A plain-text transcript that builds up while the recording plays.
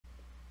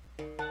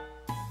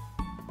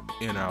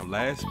In our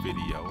last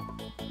video,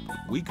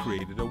 we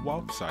created a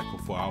walk cycle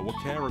for our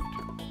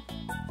character.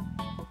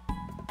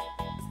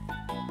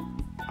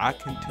 I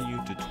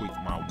continued to tweak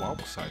my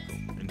walk cycle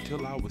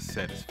until I was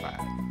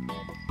satisfied.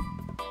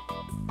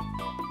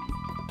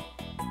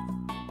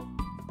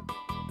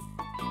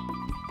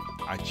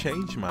 I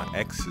changed my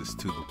axis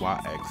to the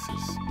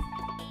y-axis.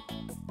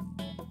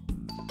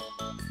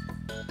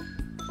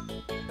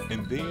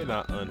 And then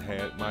I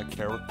unhad my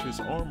character's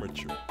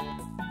armature.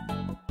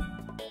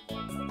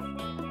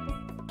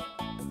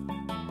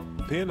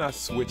 Then I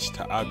switch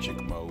to object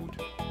mode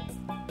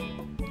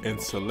and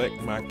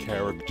select my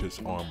character's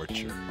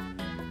armature.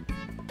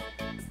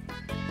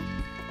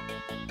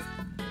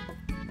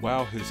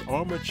 While his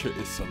armature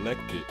is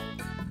selected,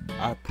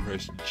 I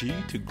press G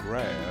to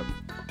grab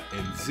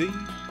and Z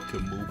to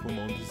move him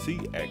on the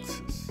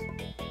Z-axis.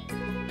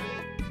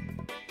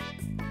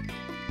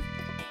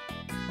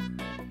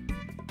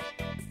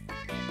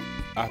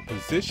 I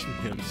position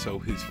him so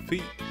his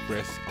feet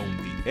rest on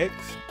the X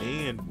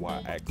and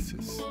Y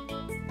axis.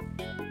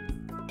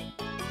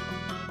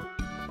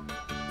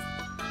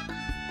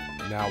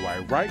 Now I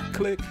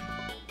right-click,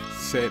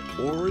 set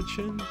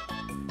origin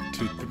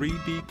to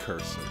 3D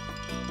cursor.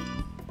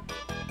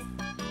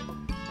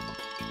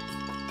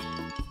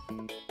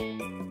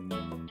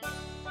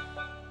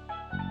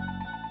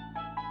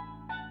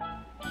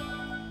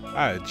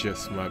 I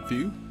adjust my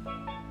view.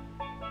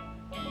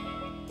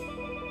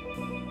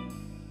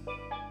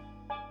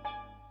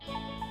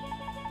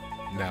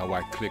 Now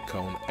I click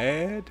on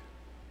add.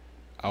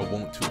 I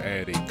want to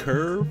add a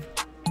curve,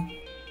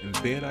 and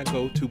then I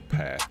go to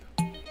path.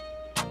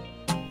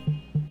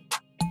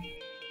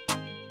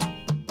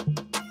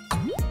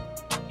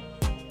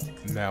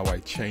 Now I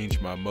change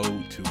my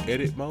mode to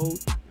edit mode.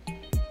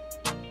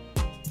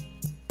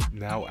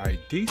 Now I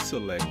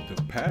deselect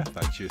the path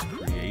I just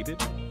created.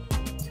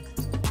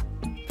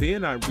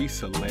 Then I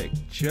reselect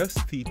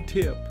just the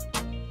tip,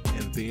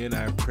 and then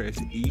I press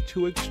E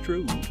to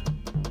extrude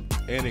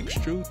and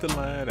extrude the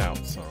line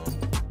out some.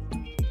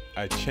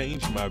 I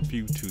change my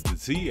view to the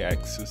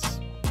Z-axis.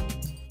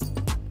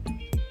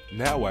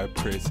 Now I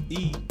press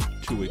E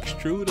to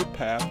extrude a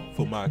path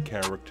for my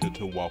character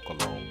to walk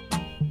along.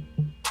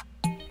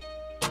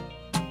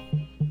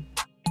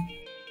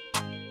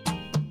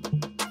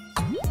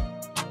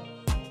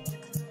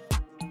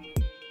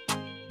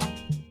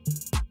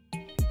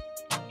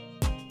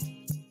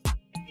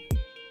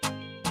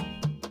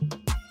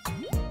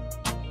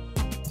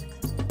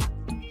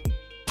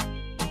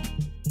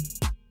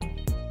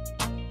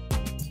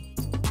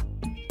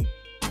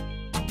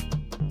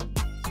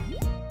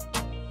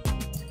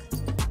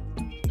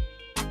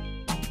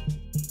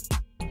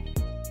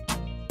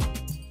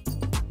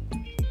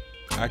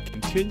 I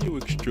continue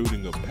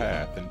extruding a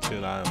path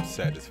until I am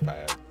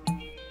satisfied.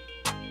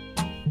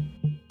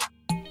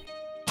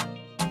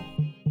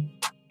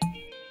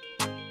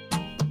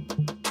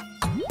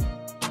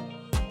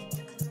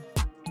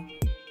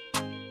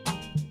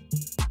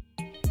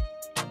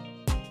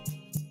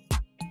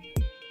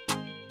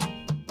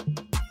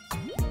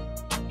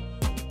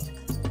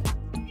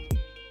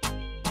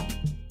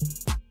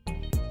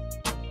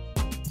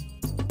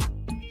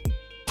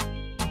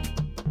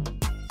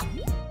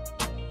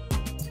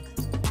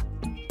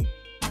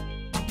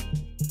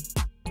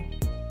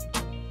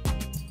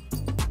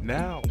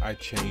 Now I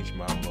change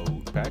my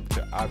mode back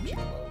to object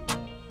mode.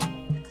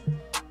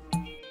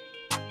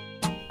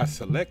 I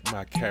select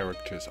my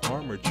character's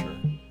armature,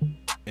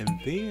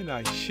 and then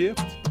I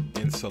shift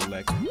and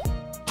select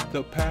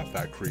the path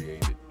I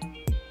created.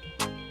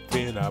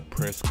 Then I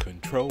press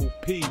Ctrl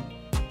P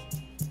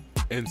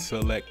and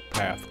select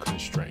path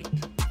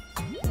constraint.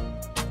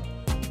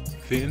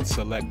 Then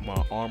select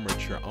my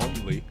armature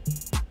only.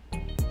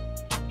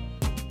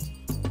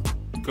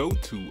 Go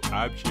to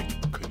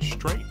Object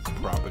Constraint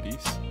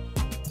Properties.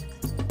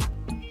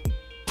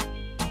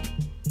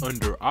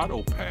 Under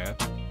Auto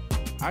Path,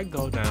 I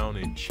go down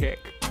and check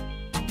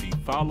the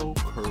Follow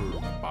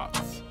Curve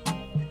box.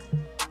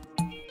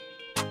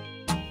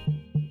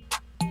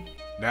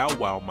 Now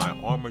while my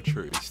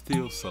armature is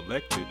still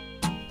selected,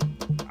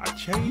 I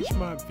change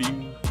my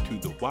view to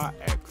the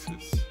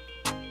Y-axis,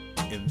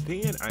 and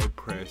then I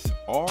press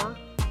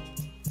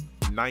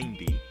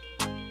R90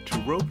 to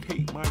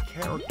rotate my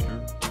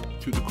character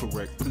to the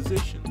correct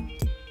position.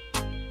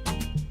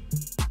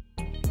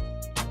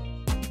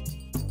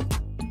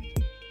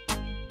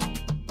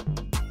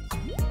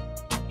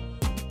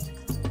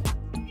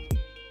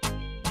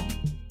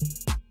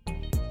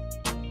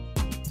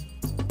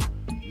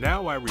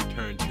 Now I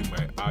return to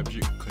my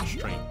object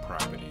constraint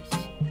properties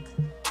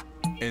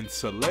and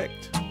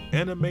select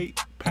Animate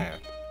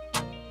Path.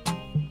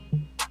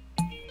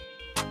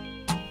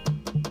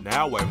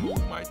 Now I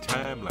move my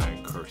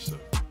timeline cursor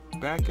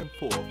back and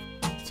forth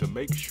to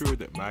make sure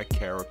that my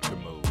character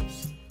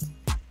moves.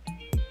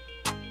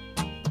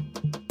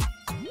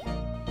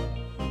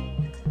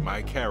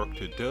 My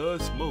character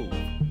does move,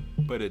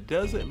 but it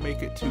doesn't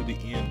make it to the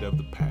end of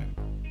the path.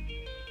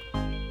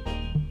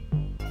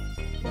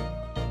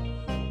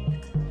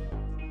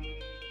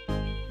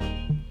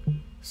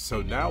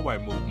 So now I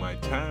move my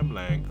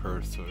timeline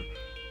cursor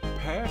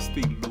past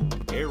the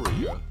loop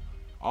area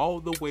all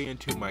the way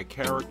until my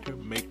character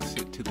makes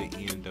it to the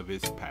end of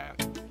his path.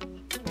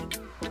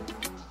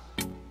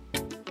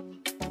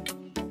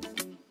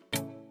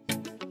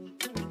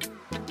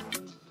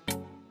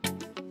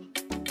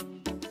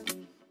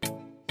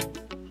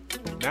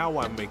 Now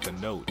I make a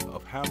note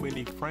of how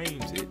many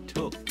frames it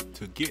took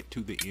to get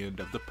to the end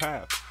of the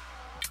path.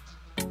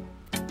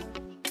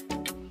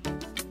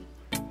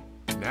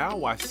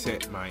 Now I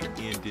set my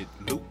ended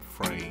loop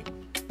frame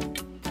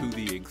to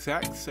the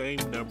exact same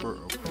number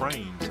of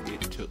frames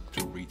it took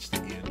to reach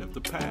the end of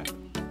the path.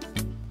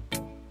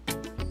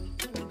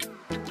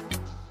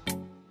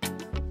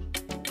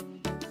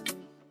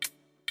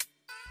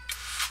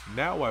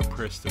 Now I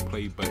press the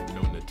play button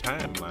on the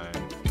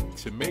timeline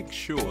to make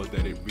sure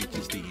that it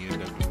reaches the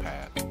end of the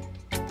path.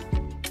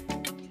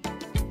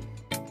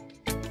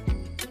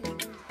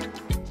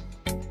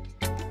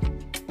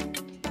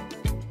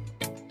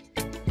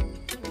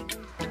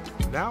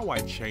 Now I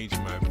change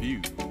my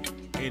view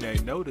and I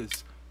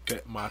notice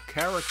that my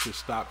character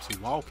stops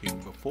walking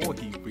before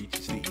he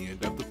reaches the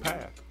end of the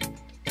path.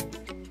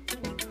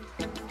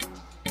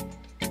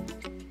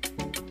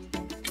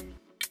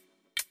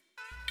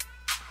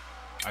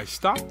 I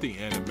stop the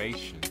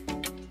animation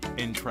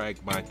and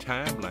drag my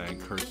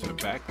timeline cursor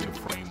back to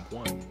frame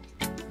 1.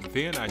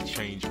 Then I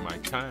change my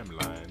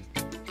timeline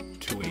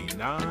to a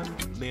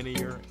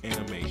non-linear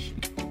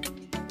animation.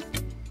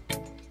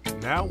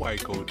 Now I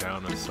go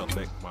down and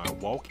select my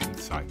walking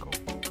cycle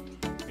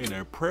and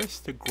I press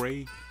the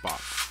gray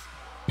box.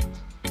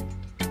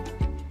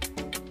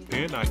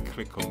 Then I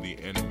click on the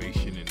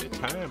animation in the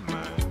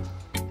timeline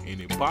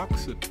and a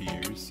box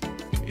appears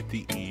at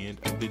the end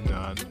of the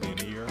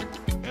non-linear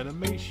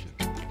animation.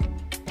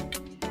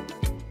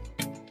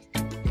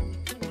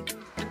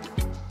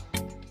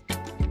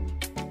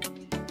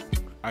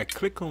 I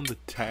click on the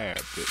tab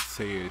that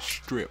says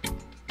Strip.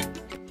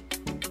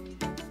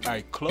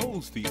 I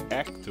close the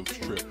Active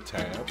Strip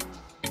tab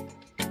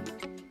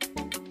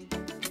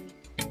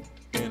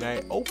and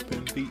I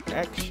open the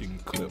Action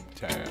Clip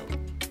tab.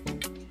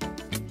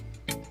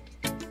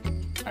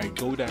 I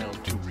go down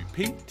to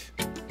Repeat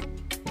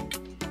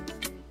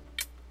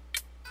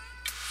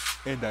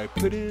and I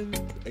put in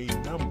a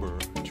number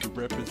to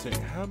represent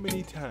how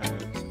many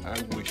times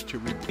I wish to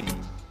repeat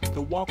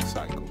the walk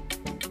cycle.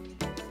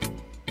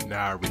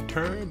 Now I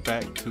return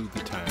back to the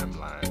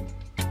timeline.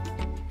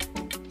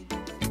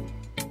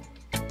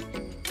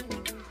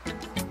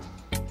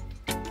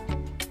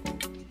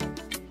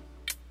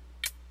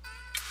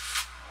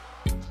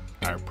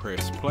 I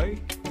press play,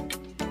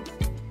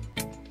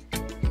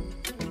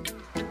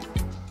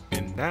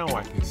 and now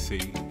I can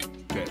see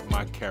that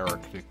my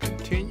character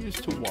continues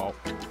to walk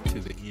to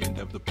the end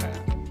of the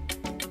path,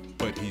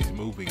 but he's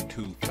moving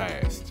too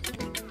fast.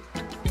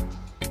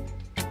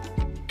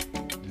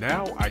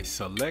 Now I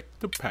select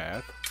the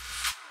path,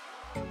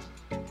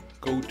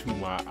 go to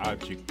my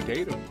object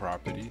data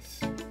properties,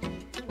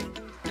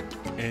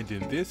 and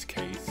in this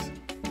case,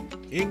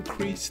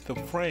 increase the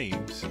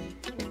frames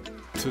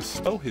to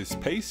slow his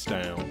pace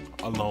down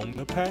along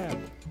the path.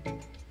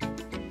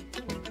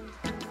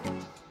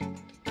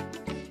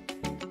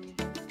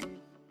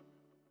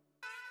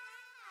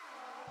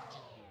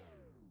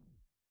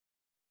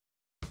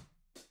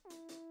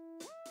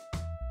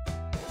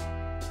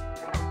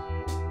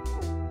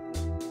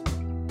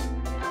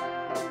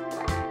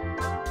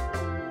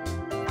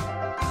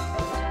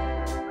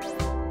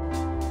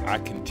 I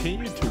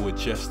continue to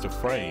adjust the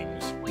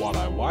frames while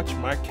I watch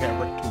my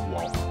character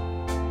walk.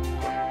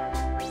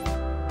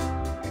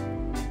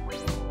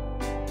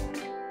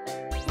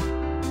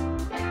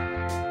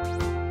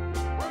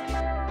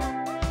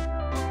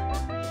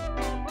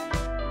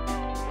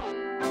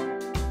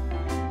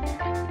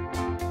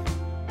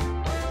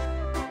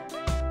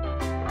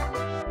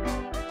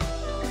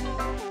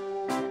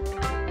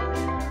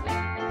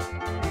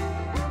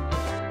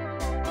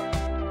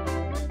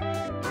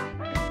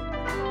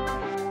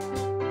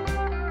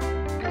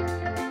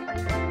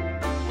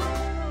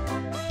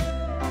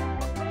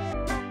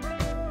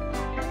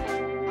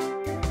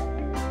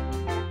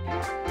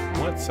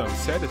 Once I'm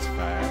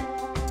satisfied,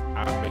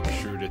 I make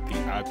sure that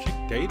the object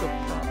data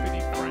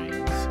property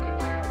frames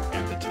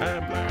and the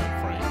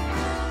timeline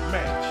frames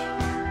match.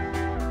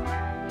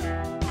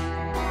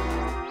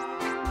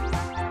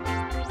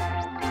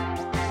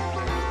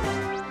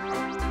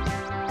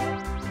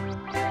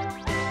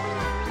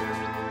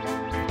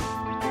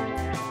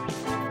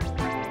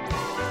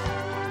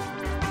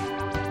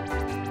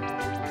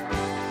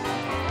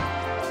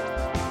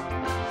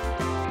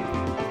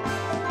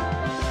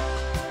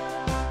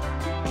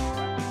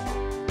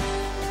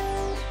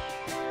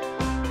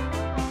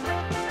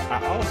 I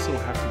also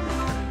have to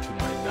return to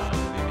my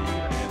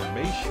non-linear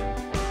animation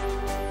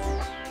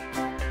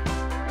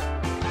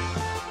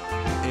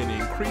and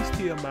increase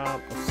the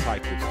amount of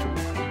cycles to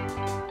repeat.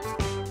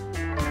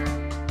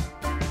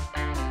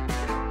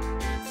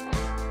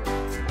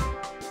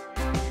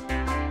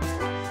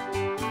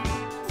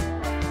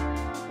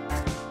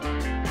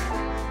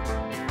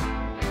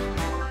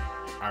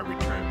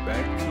 return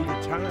back to the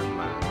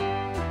timeline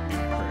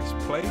and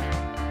press play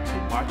to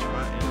watch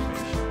my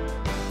animation.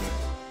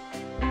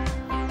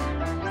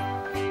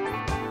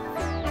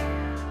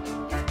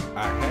 I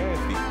had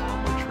the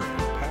armor trim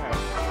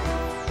path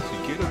to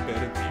get a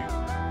better view.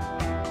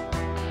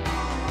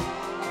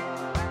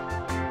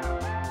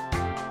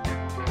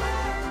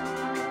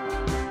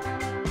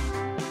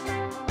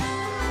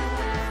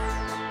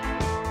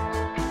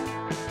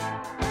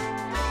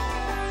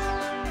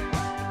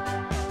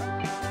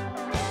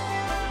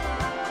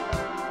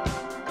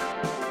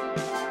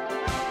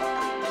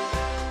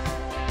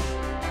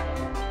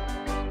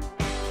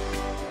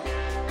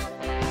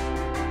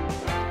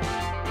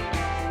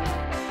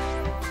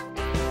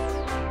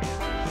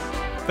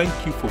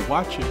 Thank you for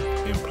watching,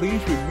 and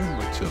please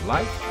remember to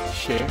like,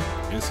 share,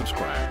 and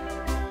subscribe.